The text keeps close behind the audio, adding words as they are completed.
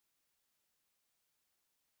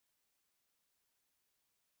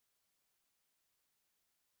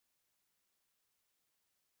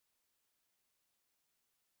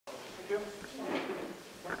you.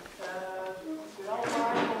 The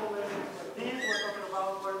outline of this, we're talking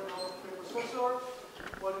about where the microprocessor,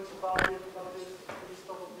 what it's about this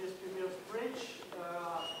DSP-Bridge,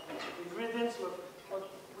 ingredients, what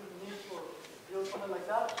we need for build something like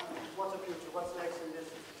that, and what's the future, what's next in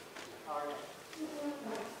this area.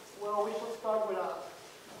 Well, we should start with a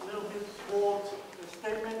little bit bold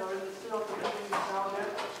statement. There is still computing down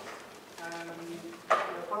there, and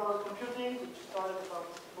parallel computing, which started about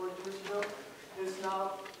 40 years ago, is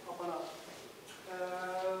now open up.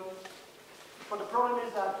 But the problem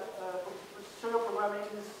is that serial programming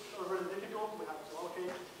is really difficult. We have to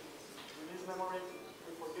allocate, release memory,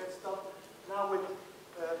 we forget stuff. Now with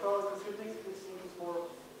parallel computing, this thing is more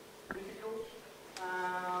difficult.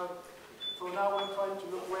 So now we're trying to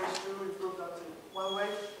look ways to improve that thing. One way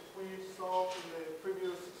we saw in the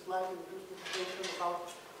previous slide in the presentation about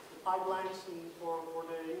the pipelines for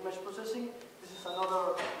the image processing. This is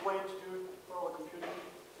another way to do parallel computing.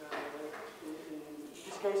 In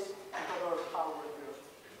this case, another hardware here.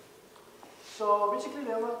 So basically,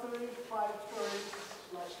 the OMAP3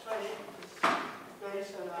 530/20 is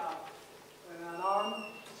based on an ARM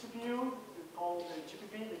CPU called the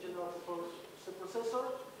GPP, the General Purpose Processor.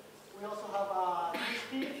 We also have a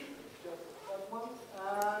DSP, just that one,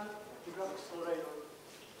 and the graphics accelerator.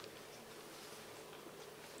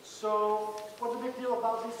 So, what's the big deal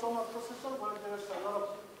about this OMAP processor? Well, there's a lot of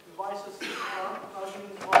devices being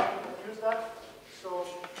involved that use that. So,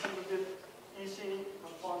 it's a little bit easy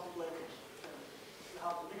and fun to play with. We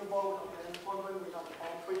have the bigger ball, we have the M4, we have the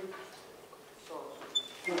OMAP3.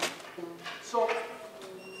 So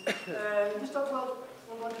in this talk,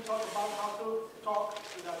 we're going to talk about how to talk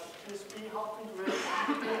with a DSP, how to integrate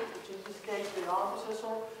it, which in this case the ARM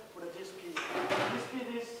processor with a DSP. The DSP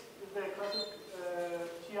is the classic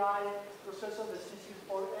TI processor, the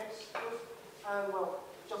C64x, and well,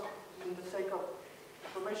 just in the sake of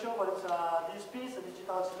information, what it's a DSP, it's a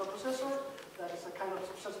digital signal processor, that is a kind of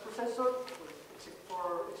success processor for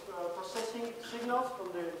processing signals from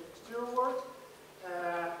the exterior world,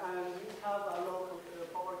 and we have a low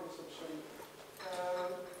power consumption.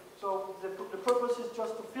 So the purpose is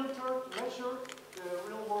just to filter, to measure the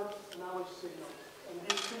real-world analog signals. And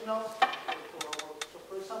these signals, so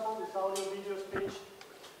for example, this audio, video, speech,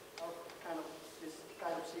 are kind of this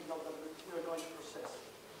kind of signal that we are going to process.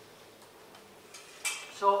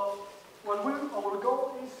 So our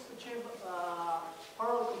goal is to achieve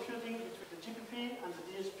parallel computing between the GPP and the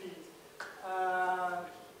DSP.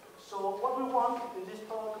 So what we want in this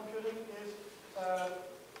parallel computing is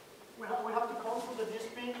we have to control the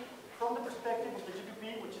DSP from the perspective of the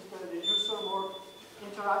GPP, which is where the user will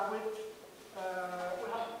interact with. We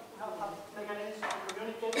have mechanisms to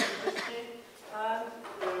communicate with the DSP, and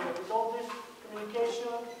with all this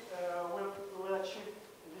communication, we'll achieve,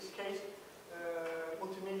 in this case,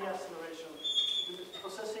 multimedia acceleration,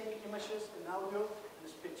 processing images and audio and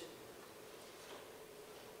speech.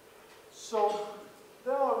 So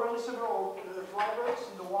there are already several drivers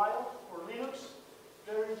in the wild for Linux.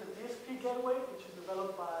 There is a DSP gateway, which is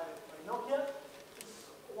developed by Nokia. It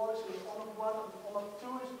works with OMAP1 and OMAP2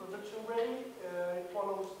 is production ready. It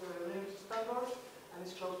follows the Linux standards and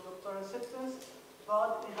is close to observed acceptance,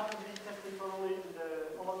 but it hasn't been tested thoroughly in the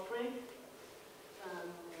OMAP3.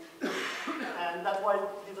 And that's why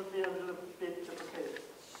it has been a little bit complicated.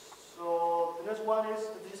 So the next one is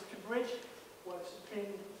the DSP bridge, which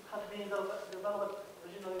has been developed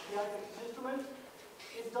originally in the Jáquez instrument.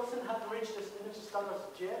 It doesn't have reached the Linux standards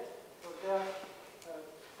yet, but there's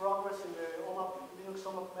progress in the Linux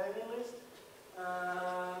OMAP mailing list.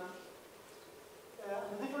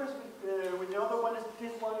 The difference with the other one is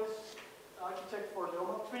this one is architect for the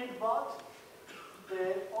OMAP3, but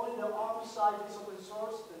only the ARM side is open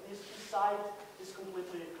source, the DSP side is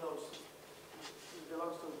completely closed. It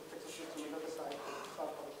belongs to Texas System, the other side.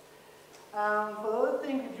 For the other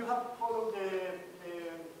thing, if you have followed the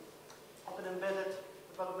open embedded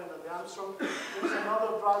development of the Armstrong, there is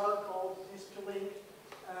another driver called DSP Link,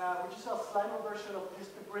 which is a slimmer version of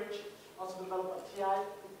DSP Bridge, also developed by TI,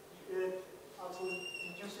 also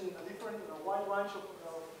using a different, wide range of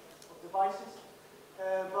devices.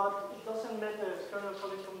 But it doesn't meet the kernel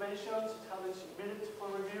coding conventions, it hasn't submitted for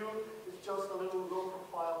review, it's just a little low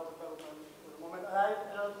profile development for the moment. And I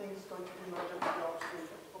don't think it's going to be merged with the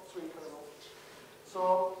upstream kernel. So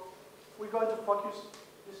we're going to focus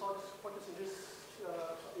in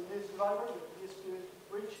this driver, the DSP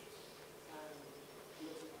bridge.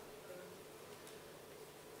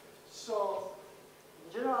 So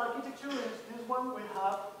the general architecture is this one. We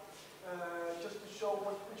have just to show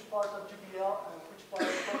which parts are GPL and which parts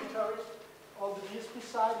are proprietary. on the DSP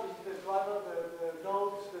side is the driver, the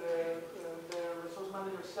nodes, the resource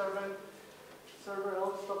manager server,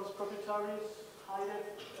 all stuff is proprietary, hide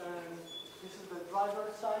it, and this is the driver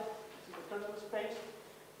side, this is the kernel space,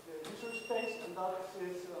 the user space, and that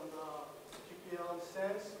is on the GPL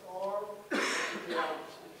sense or GPL,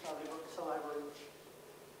 it's a library.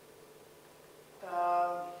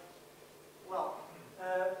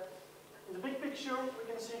 In the big picture, we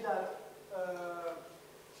can see that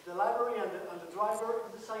the library and the driver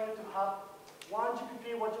is decided to have one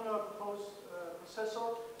GPP, one general purpose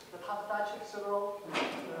processor that have attached several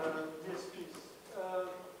DSPs. The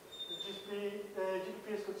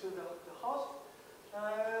GPP is considered the host,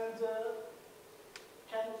 and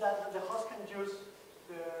the host can use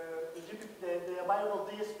the available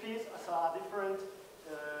DSPs as a different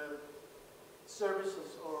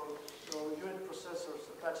services or unit processors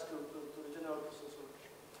attached to the general processor.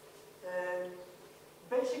 And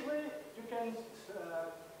basically, you can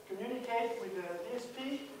communicate with the DSP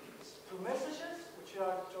through messages, which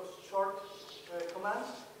are just short commands,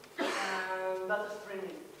 and data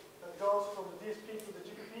streaming that goes from the DSP to the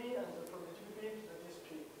GPP and from the GPP to the DSP.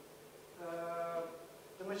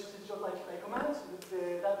 The message is just like commands.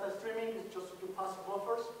 The data streaming is just you pass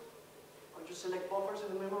buffers, or you select buffers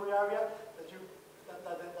in the memory area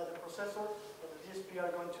that the processor or the DSP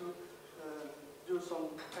are going to do some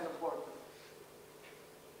kind of work.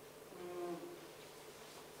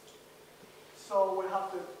 So we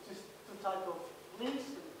have these two types of links.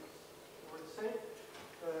 Already said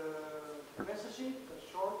messaging, that's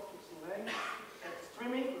short, it's in length, and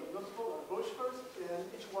streaming, multiple buffers, and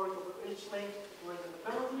each link works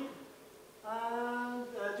independently. And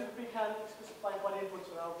GPP can specify what inputs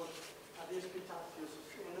and outputs a DSP task uses.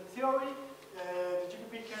 In the theory, the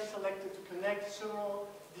GPP can select to connect several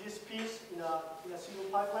DSPs in a single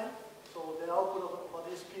pipeline. So the output of a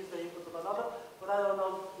DSP is the input of another, but I don't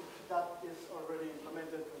know if that is already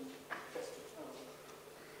implemented and tested.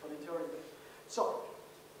 But in theory, so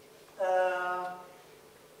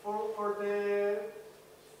for the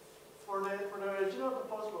original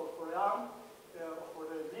proposal for the ARM, for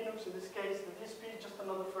the Linux in this case, the DSP is just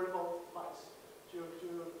another variable device. You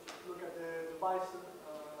look at the device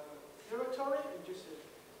directory and use it.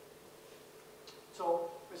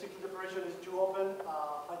 So basically the operation is to open a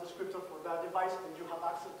file descriptor for that device and you have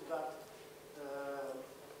access to that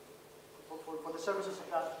for the services of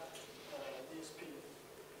that DSP.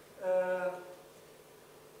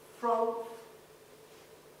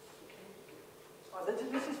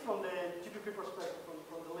 This is from the GPP perspective,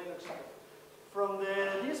 from the Linux side. From the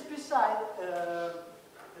DSP side, the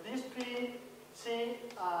DSP see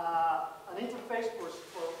an interface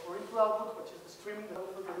for input output, which is the streaming, the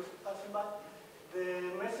output that is passing by, the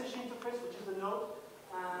message interface, which is the node,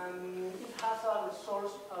 and it has a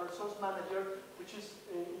resource manager, which is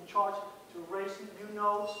in charge to raise new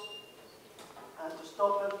nodes and to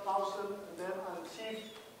stop them, pause them, and see if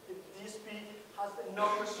the DSP has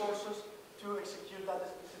enough resources to execute that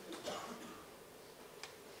specific task.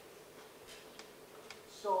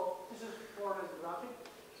 So this is more as a graphic.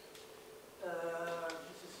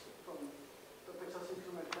 This is from the Texas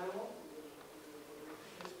Instrument manual,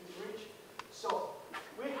 the dspbridge. So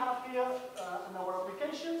we have here in our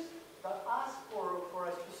applications that ask for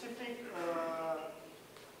a specific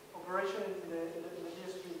operation in the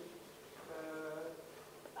DSP.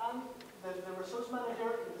 And the resource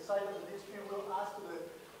manager inside of the DSP will ask to the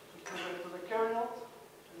kernel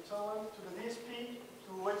and so on, to the DSP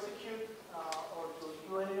to execute or to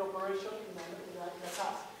do any operation in a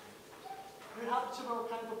task. We have several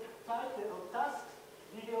kinds of tasks,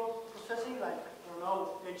 video processing, like, I don't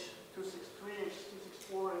know, H263,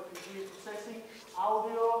 H264, MPG processing,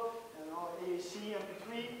 audio, AAC, MP3,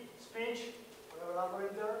 speech, whatever are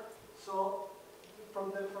in there. So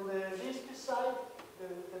from the DSP side,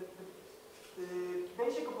 the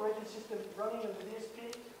basic operating system running in the DSP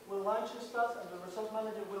will launch this task, and the resource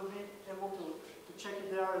manager will be able to check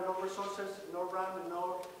if there are no resources, no RAM,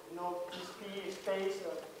 no DSP space,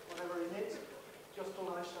 whatever it needs, just to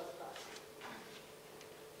launch that task.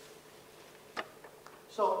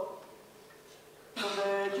 So, for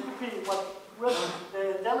the GPP,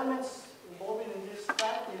 the elements involved in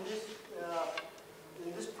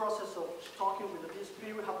this process of talking with the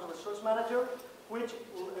DSP, we have the resource manager, which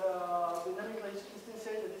dynamically instantiates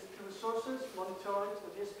the DSP resources, monitors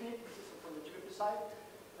the DSP, this is from the GPP side,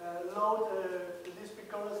 load the DSP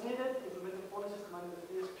kernel as needed, implement the policies commanding the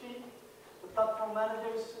DSP. The platform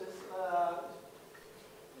manager his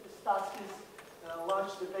task is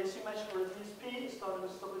launch the base image for the DSP, start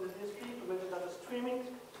and stop the DSP, implement the data streaming.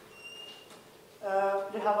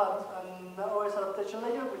 The have an OS adaptation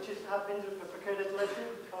layer, which has been deprecated lately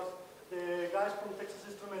because the guys from Texas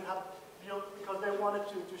Instruments have built, because they wanted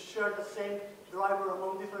to share the same driver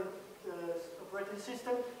among different operating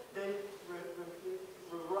systems. They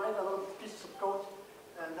rewrite a lot of pieces of code,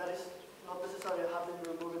 and that is not necessarily have been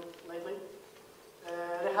removed lately.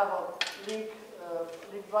 They have a link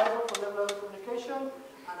driver for level communication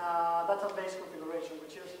and a database configuration,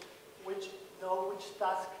 which is which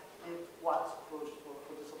task need what for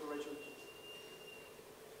this operation.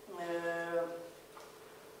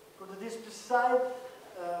 For the DSP side,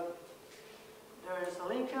 there is a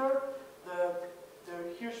linker. The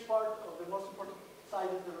huge part of the most important side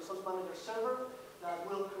is the resource manager server that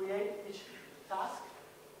will create each task,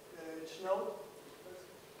 each node,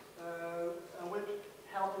 and will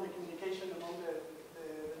help in the communication among the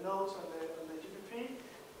nodes and the GPP.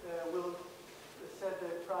 Will set the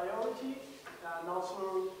priority and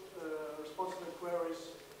also respond to the queries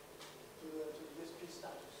to the DSP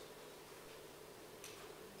status.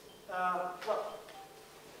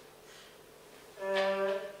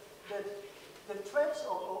 The threads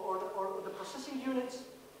or the processing units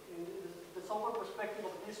in the software perspective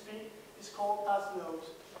of the DSP is called task nodes.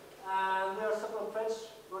 And there are several threads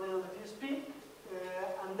running on the DSP,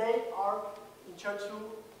 and they are in charge to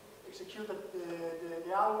execute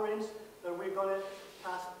the algorithms that we're going to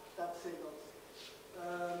pass that signal.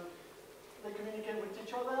 They communicate with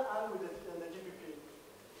each other and with the GPP.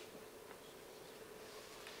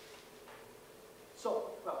 So,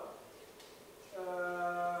 well,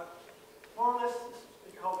 more or less,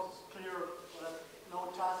 I hope it's clear that no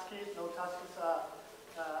task is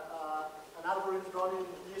an algorithm running in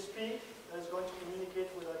the DSP that is going to communicate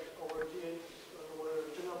with our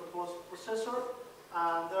general purpose processor.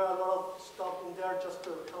 And there are a lot of stuff in there just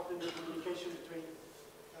to help in the communication between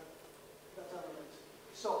data elements.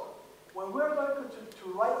 So, when we're going to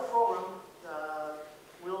write a program that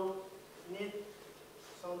will need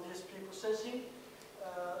some DSP processing,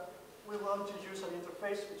 we want to use an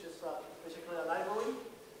interface, which is basically a library.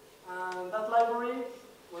 And that library,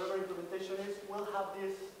 whatever implementation is, will have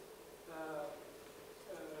these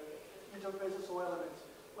interfaces or elements.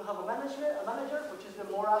 We'll have a manager, which is the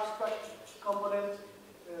more abstract component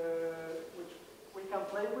which we can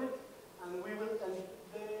play with, and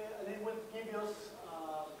it will give us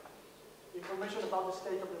information about the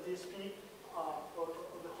state of the DSP or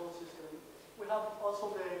the whole system. We have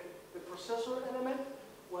also the processor element,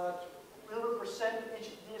 which will represent each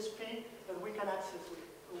DSP that we can access with,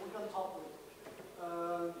 or we can talk with.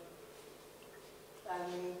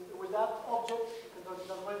 And with that object,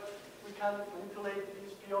 we can manipulate the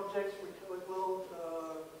DSP objects. We will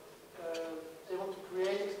able to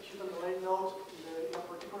create, execute, and relate nodes in a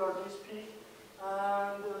particular DSP,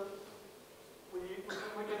 and we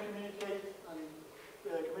can communicate and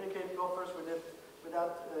communicate buffers with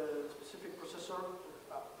that specific processor.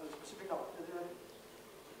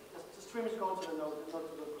 The stream is going to the node, not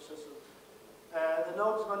to the processor. The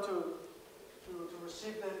node is going to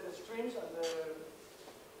receive the streams and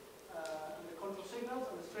the control signals,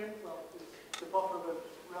 and the stream, well, is the buffer that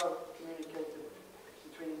we are communicating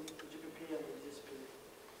between the GPP and the DSP.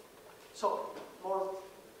 So, more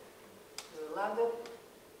landed.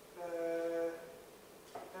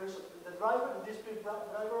 There's the driver, the DSP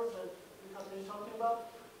driver that we have been talking about.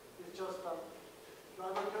 It's just a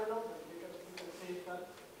driver kernel that you can see that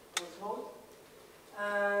in mode.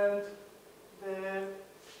 And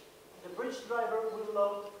the bridge driver will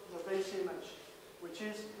load the base image, which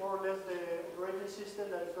is more or less the operating system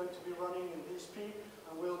that is going to be running in DSP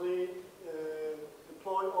and will be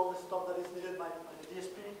deploy all the stuff that is needed by the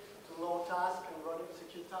DSP to load task and run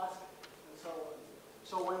execute task and so on.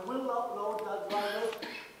 So when we load that driver,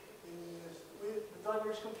 the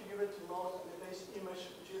driver is configured to load the base image,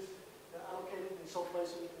 which is allocated in some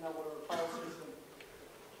place in our file system.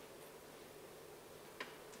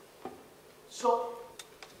 So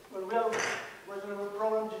when we are writing our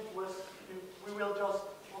program, we will just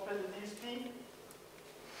open the DSP.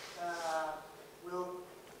 We will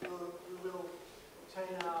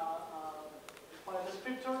obtain a file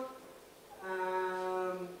descriptor,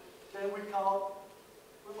 and then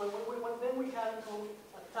we can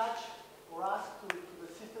attach or ask to the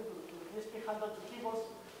system, to the DSP handler, to give us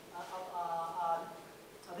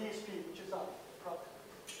a DSP, which is a proc.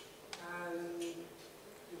 And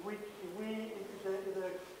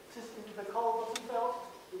if the call doesn't fail,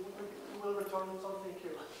 we will return something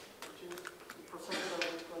here, which is the processor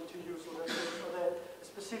that we're going to use, or the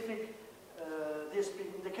specific DSP.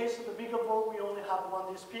 In the case of the bigger board, we only have one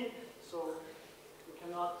DSP, so we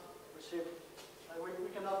cannot receive, we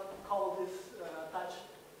cannot call this attach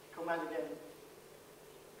command again.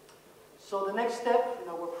 So the next step in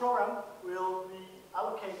our program will be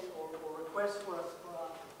allocate or request for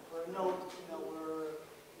a node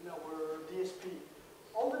in our DSP.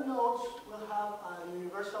 All the nodes will have a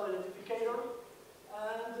universal identificator,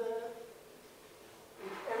 and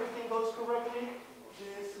if everything goes correctly,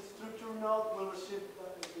 this structure node will receive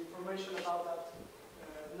the information about that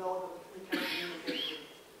node that we can communicate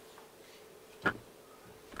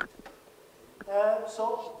with.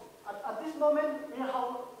 So at this moment, we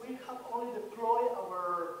have only deployed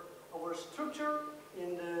our structure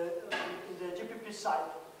in the GPP side.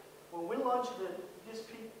 When we launch the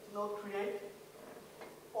DSP node create,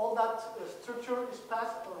 all that structure is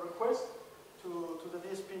passed or request to the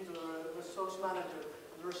DSP, to the resource manager.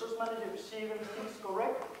 The resource manager receives everything is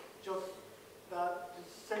correct, just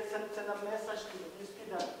send a message to the DSP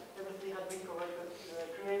that everything has been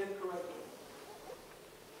created correctly.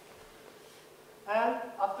 And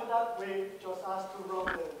after that, we just ask to run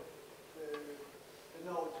the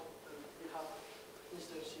node that we have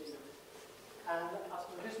instantiated. And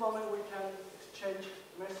after this moment, we can exchange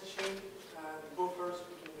messaging and buffers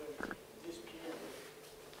between the DSP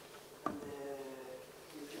and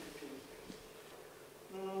the GPP.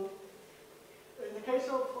 In the case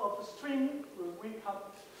of the stream, we have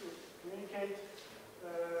to communicate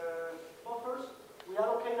buffers. We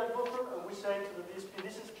allocate that buffer and we say to the DSP,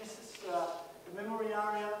 this is the memory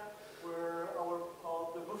area where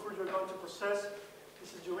the buffer you're going to process.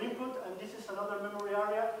 This is your input, and this is another memory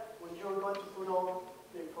area when you're going to put all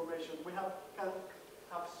the information. We can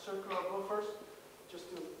have circular buffers just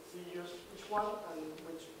to use each one, and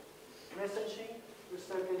with messaging, we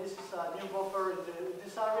say, okay, this is a new buffer in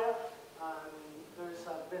this area, and there is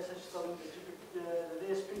a message telling the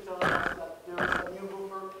DSP telling us that there is a new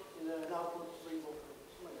buffer in the output 3 buffer.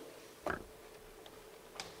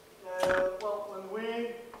 Well, when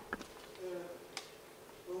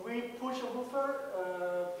we push a buffer,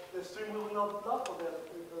 the stream will not block, or the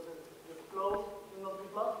flow will not be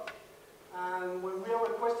blocked. And when we are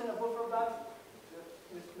requesting a buffer back,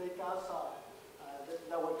 it make us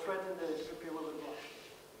that will threaten the GPP will be blocked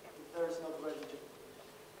if there is not ready.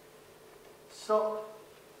 So,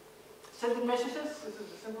 sending messages. This is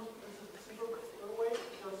the simple way.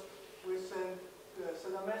 Just we send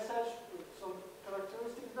a message with some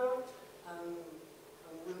characteristics there, and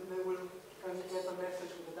they will can get a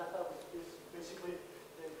message with the data, which is basically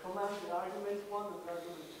the command, the argument one, and the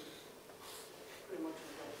argument two. Pretty much the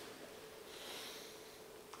same.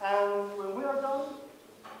 And when we are done,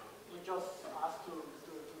 we just ask the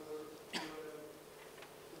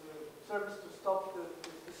service to stop the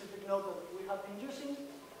specific node that we have been using.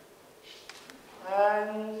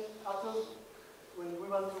 And after, when we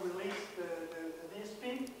want to release the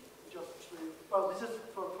DSP, this is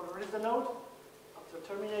for release the node, after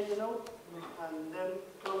terminate the node, and then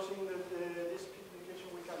closing the DSP communication,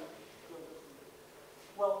 we can close it.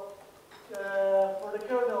 Well, for the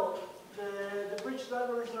kernel, the bridge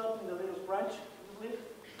driver is not in the Linux branch,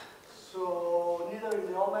 so neither in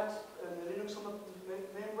the OMAP and the Linux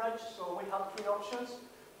main branch. So we have 3 options,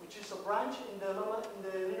 which is a branch in the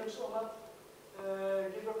Linux OMAP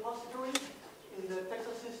Git repository, in the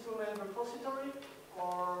Texas Instrument repository,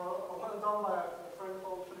 or one done by a friend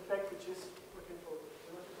called Tech, which is looking for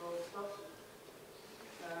electrical stuff.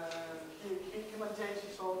 He maintains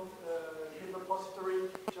his own Git repository,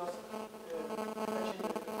 just fetching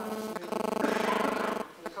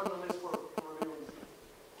the kernel list for reviewing.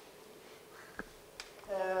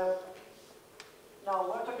 Now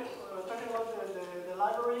we're talking about the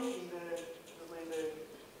library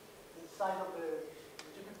inside of the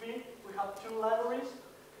GPP. We have 2 libraries.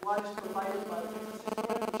 One is provided by the system,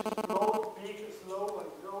 which is broad, big, slow,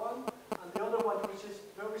 and so on. And the other one, which is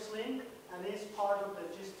very slim, and is part of the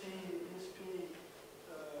DSP,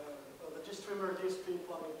 or the GStreamer DSP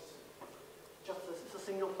plugins. It's a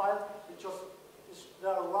single file.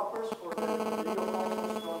 There are wrappers for the video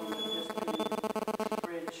files from the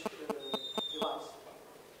dspbridge device.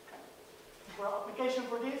 For application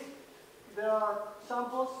for this, there are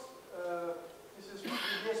samples. This is the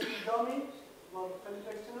DSP dummy.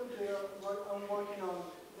 I'm working on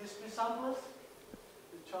DSP samplers,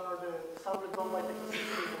 which are the samplers done by the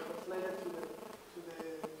system translated to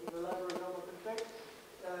the library number effect.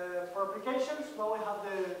 For applications, well, we have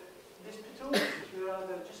the DSP tools, which are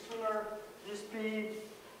the GStreamer DSP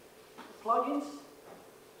plugins.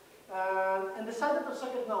 And the side of the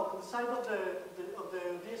socket node, on the side of the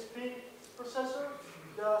DSP processor,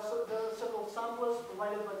 there are several samplers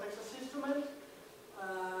provided by Texas Instruments.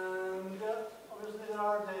 And obviously there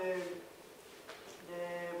are the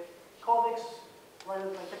codecs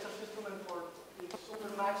provided by Texas Instruments for the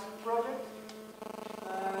SuperMax project.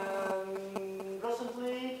 And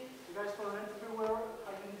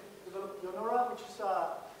Leonora, which is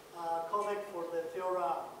a codec for the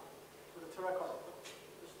Theora codec.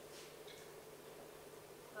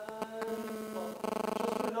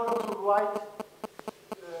 Just in order to write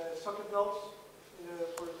socket nodes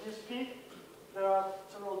for DSP, there are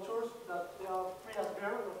several tools that they are free as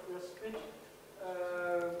beer or free as speech,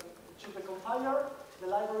 which is the compiler, the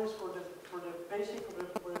libraries for the basic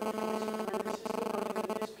system running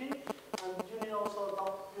the DSP, and you need also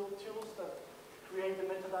built tools that create the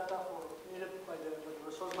metadata needed by the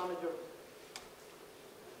resource manager.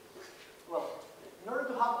 Well, in order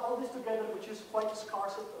to have all this together, which is quite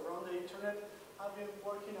scarce around the internet, I've been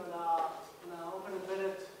working on an open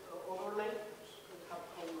embedded overlay, which we have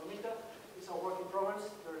called OMAP. It's a work in progress.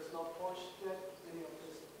 There is not polished yet any of the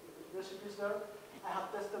recipes there. I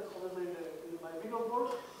have tested obviously in my Vigo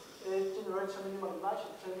board. It generates a minimal image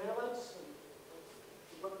of 10 megabytes.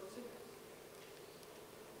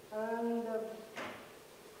 And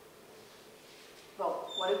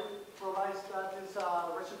well, what it provides that is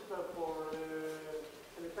a recipe for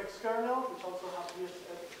the text kernel, which also has DSP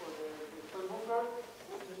for the third mover,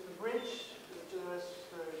 dspbridge, which is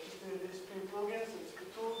the DSP plugins, the DSP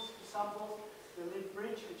tools, the samples, the Leal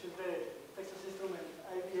bridge, which is the Texas system and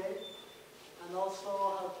IVA, and also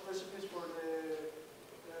have recipes for the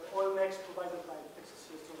OMAP provided by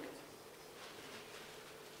Texas Instruments.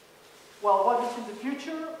 Well, what is in the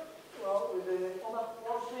future? Well, with the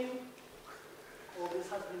OMAP3, all this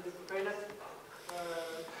has been deprecated.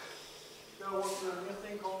 They're working on a new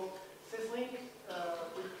thing called syslink.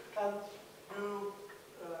 We can do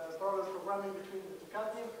parallel programming between the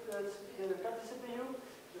Ducati CPU,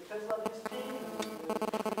 the Tesla DSP,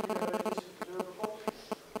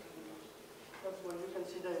 that's where you can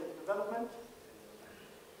see the development.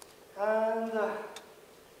 And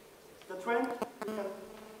the trend we can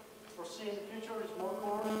foresee in the future is more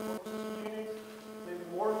cores, more processing units, maybe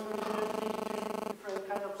more different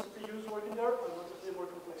kind of CPUs working there, and obviously more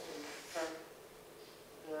complexity.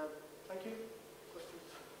 Thank you. Questions?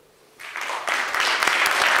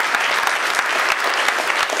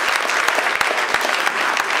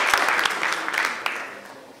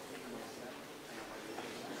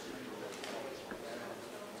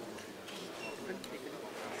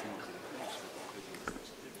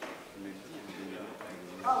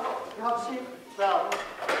 You have seen that.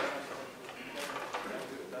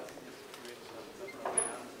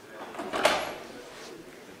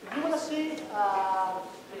 If you want to see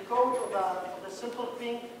the code of the simple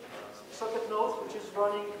ping socket node, which is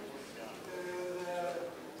running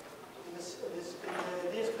in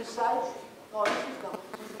the DSP side, no, this is not.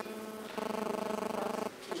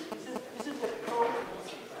 This is the code.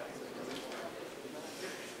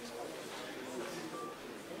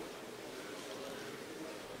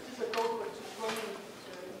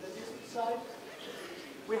 Side.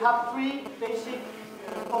 We have three basic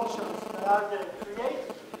functions that are the create.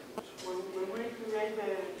 When we create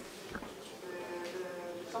the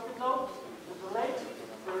socket node, the delete,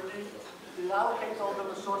 we allocate all the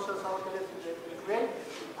resources allocated to the create,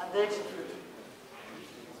 and they execute.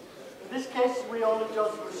 In this case, we only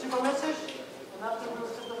just receive a message, and after we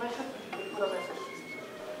receive the message, we put a message.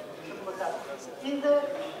 Simple like that. In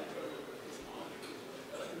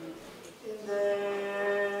the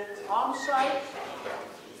ARM side,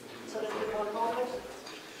 it's a little bit more complex.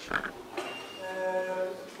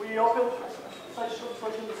 We open, as I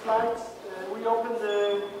showed in the slides, we open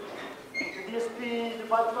the DSP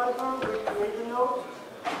device driver, we create the node.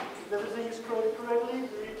 If everything is coded correctly,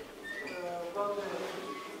 we run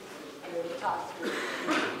the task.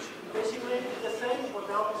 Basically, it's the same, but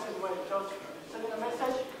the opposite way. Just sending a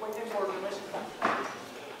message, waiting for the message back.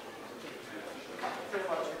 Pretty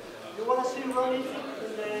much. You want to see running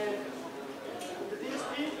in the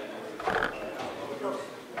DSP? Go.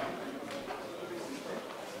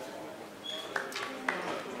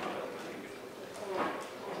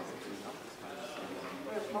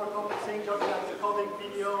 It's more complex thing, just like the coding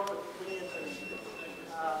video, but we need an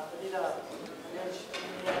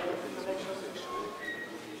HDMI connection.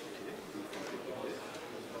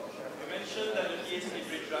 You mentioned that the DSP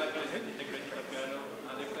bridge driver is integrated in the kernel.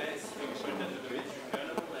 Are there plans to import that to the bridge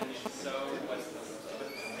kernel? So, what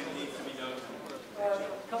still needs to be done?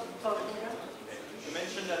 You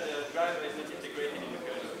mentioned that the driver is not integrated in the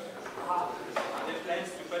kernel. Are there plans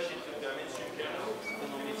to push it to the mainstream kernel?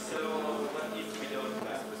 And if so, what needs to be done?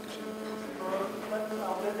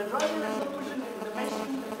 The driver is not pushing the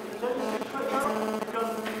mainstream kernel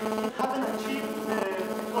because it hasn't achieved the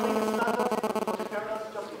coding standards for the kernel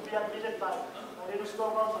just to be admitted by Linux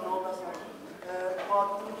kernels and all that stuff.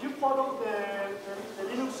 But if you follow the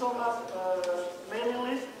Linux OMAP mailing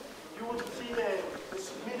list, you will see the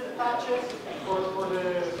submitted patches for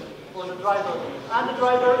the driver. And the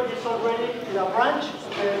driver is already in a branch,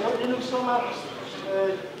 the Linux OMAP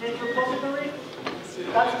Git repository.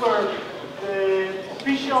 That's where the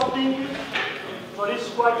official thing is, but it's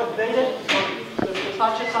quite updated. So the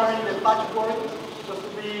patches are in the patch board just to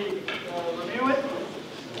be reviewed.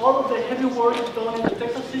 All of the heavy work is done in the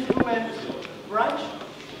Texas Instruments branch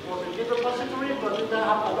for the Git repository, but they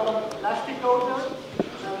have a lot of elastic code there.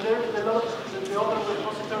 And there's a lot of the other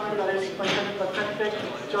repository that is patented,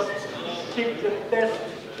 just keep the best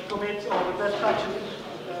commits or the best patches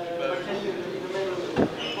in the main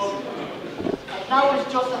repository. And now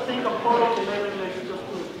it's just a thing of follow the main relation just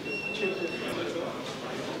to achieve this.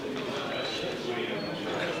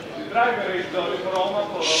 The driver is done for OMAP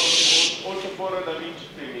or also for the DaVinci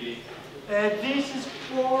family? This is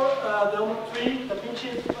for the OMAP3. DaVinci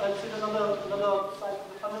is another side of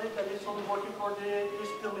the family that is only working for the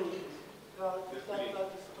DSP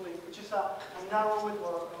which is a narrow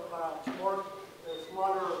or a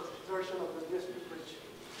smaller version of the DSP bridge.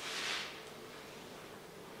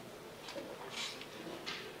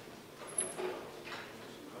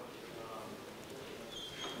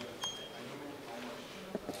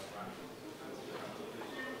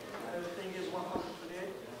 Everything is 128.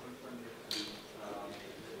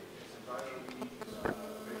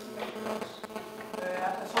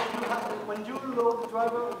 So you have to, when you load the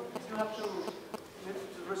driver, you have to meet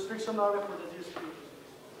the restriction area for the DSP.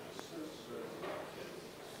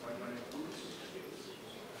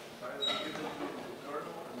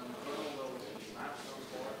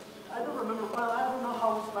 I don't remember. Well, I don't know how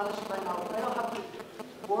it's managed right now. I don't have to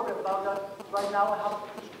worry about that right now. I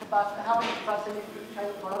haven't passed any kind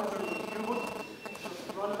of parameter in U-boot.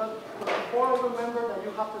 Before I remember that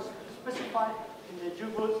you have to specify in the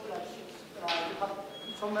U-boot that you have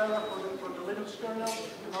some error for the Linux kernel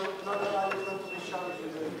in order that it's going to be shared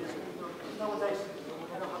with the